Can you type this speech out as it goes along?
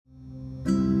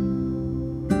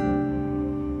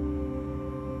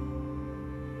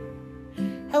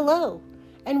Hello,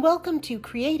 and welcome to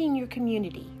Creating Your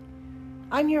Community.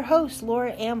 I'm your host,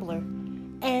 Laura Ambler,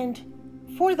 and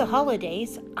for the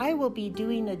holidays, I will be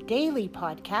doing a daily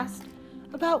podcast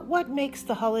about what makes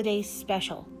the holidays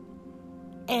special,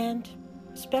 and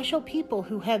special people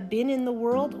who have been in the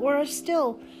world or are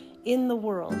still in the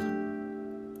world.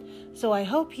 So I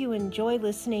hope you enjoy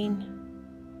listening,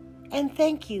 and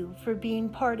thank you for being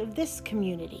part of this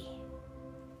community.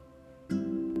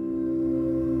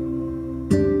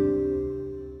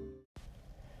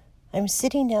 I'm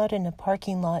sitting out in a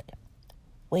parking lot,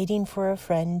 waiting for a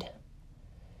friend,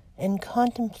 and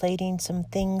contemplating some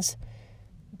things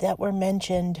that were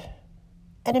mentioned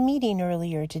at a meeting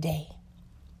earlier today.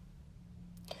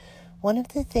 One of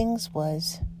the things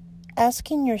was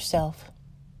asking yourself,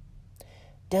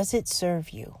 does it serve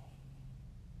you?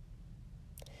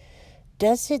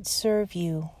 Does it serve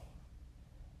you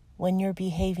when you're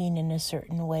behaving in a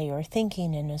certain way or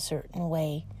thinking in a certain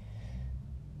way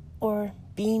or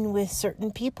being with certain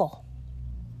people?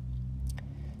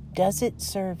 Does it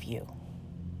serve you?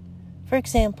 For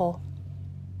example,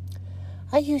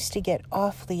 I used to get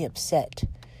awfully upset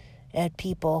at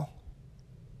people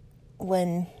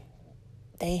when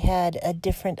they had a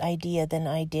different idea than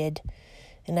I did,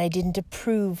 and I didn't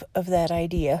approve of that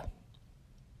idea.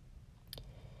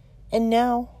 And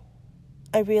now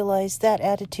I realize that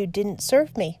attitude didn't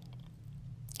serve me.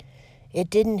 It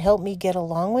didn't help me get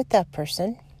along with that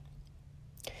person.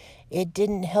 It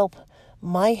didn't help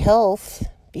my health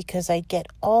because I'd get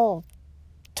all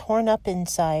torn up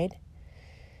inside.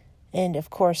 And of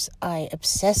course, I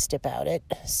obsessed about it.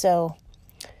 So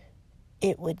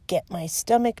it would get my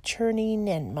stomach churning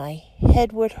and my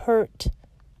head would hurt.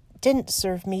 Didn't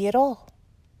serve me at all.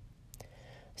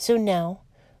 So now,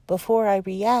 before I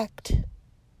react,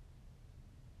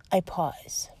 I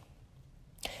pause.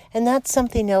 And that's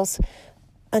something else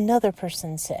another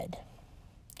person said.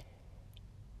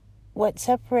 What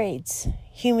separates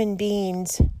human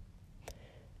beings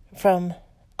from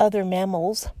other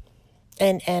mammals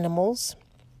and animals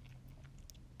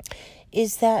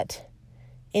is that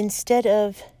instead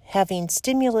of having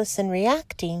stimulus and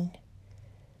reacting,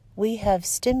 we have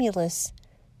stimulus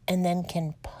and then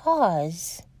can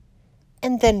pause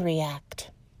and then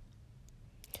react.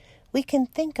 We can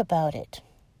think about it.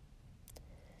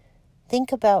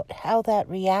 Think about how that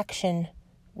reaction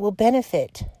will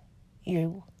benefit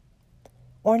you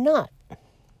or not.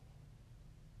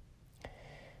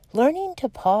 Learning to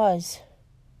pause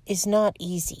is not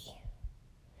easy,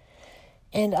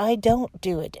 and I don't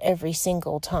do it every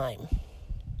single time.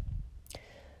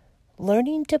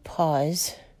 Learning to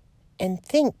pause and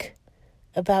think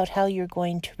about how you're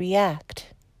going to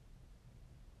react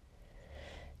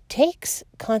takes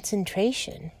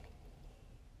concentration.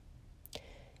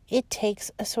 It takes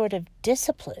a sort of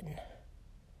discipline.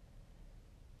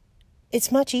 It's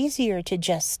much easier to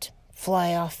just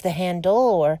fly off the handle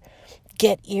or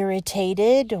get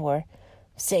irritated or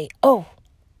say, oh,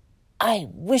 I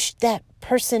wish that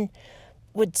person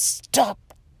would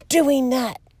stop doing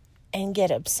that, and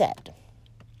get upset.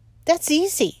 That's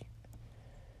easy.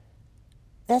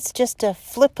 That's just a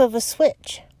flip of a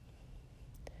switch.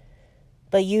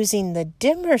 But using the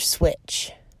dimmer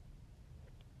switch,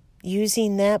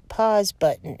 using that pause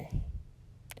button,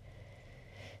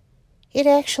 it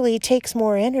actually takes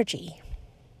more energy.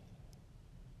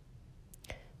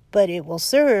 But it will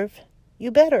serve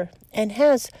you better and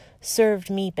has served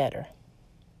me better.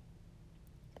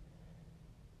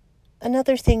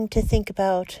 Another thing to think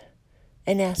about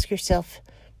and ask yourself,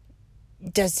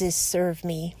 does this serve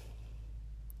me?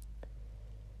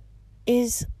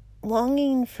 Is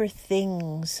longing for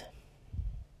things,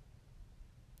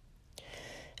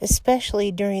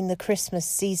 especially during the Christmas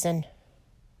season.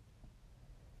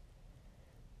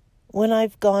 When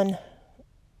I've gone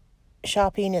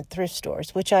shopping at thrift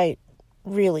stores, which I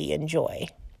really enjoy,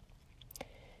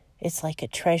 it's like a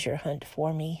treasure hunt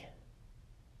for me.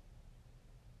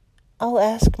 I'll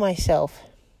ask myself,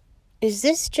 is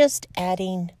this just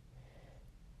adding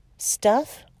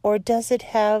stuff or does it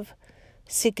have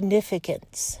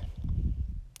significance?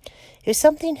 If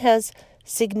something has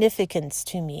significance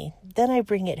to me, then I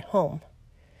bring it home.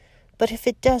 But if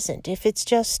it doesn't, if it's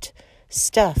just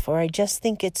stuff or I just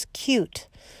think it's cute,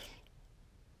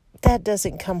 that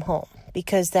doesn't come home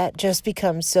because that just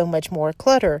becomes so much more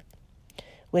clutter,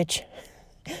 which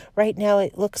right now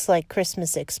it looks like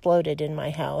Christmas exploded in my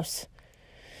house.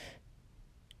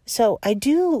 So I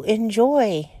do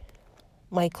enjoy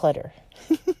my clutter,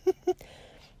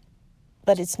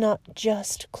 but it's not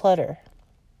just clutter.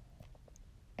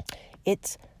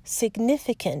 It's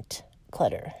significant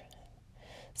clutter.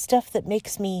 stuff that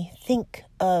makes me think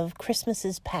of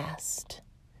Christmases past.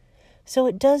 So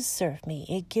it does serve me.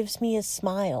 It gives me a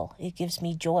smile. It gives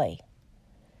me joy.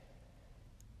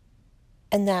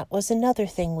 And that was another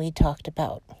thing we talked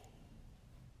about.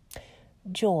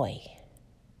 Joy.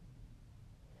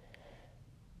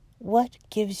 What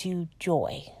gives you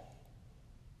joy?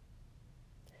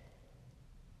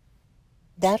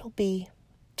 That'll be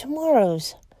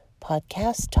tomorrow's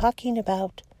podcast, talking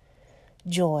about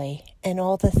joy and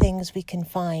all the things we can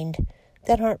find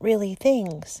that aren't really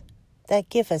things that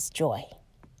give us joy.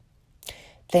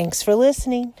 Thanks for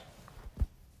listening.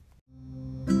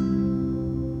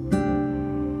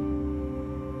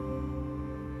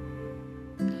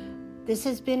 This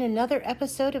has been another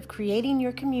episode of Creating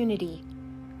Your Community.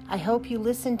 I hope you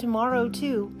listen tomorrow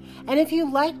too. And if you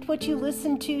liked what you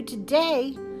listened to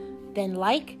today, then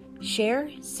like, share,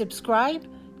 subscribe,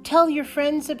 tell your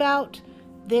friends about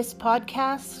this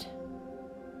podcast,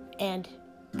 and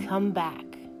come back.